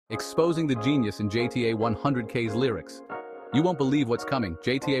exposing the genius in JTA 100K's lyrics. You won't believe what's coming.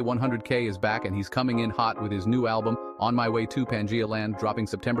 JTA 100K is back and he's coming in hot with his new album, On My Way to Pangaea, dropping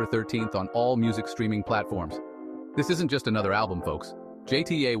September 13th on all music streaming platforms. This isn't just another album, folks.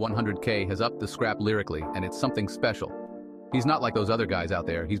 JTA 100K has upped the scrap lyrically, and it's something special. He's not like those other guys out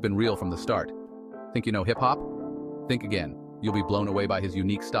there. He's been real from the start. Think you know hip-hop? Think again. You'll be blown away by his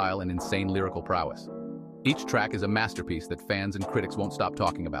unique style and insane lyrical prowess. Each track is a masterpiece that fans and critics won't stop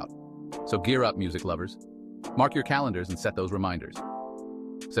talking about. So gear up, music lovers. Mark your calendars and set those reminders.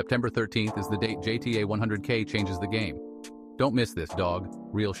 September 13th is the date JTA 100K changes the game. Don't miss this, dog.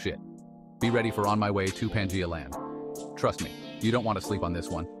 Real shit. Be ready for On My Way to Pangaea. Trust me, you don't want to sleep on this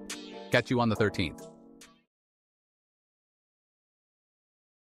one. Catch you on the 13th.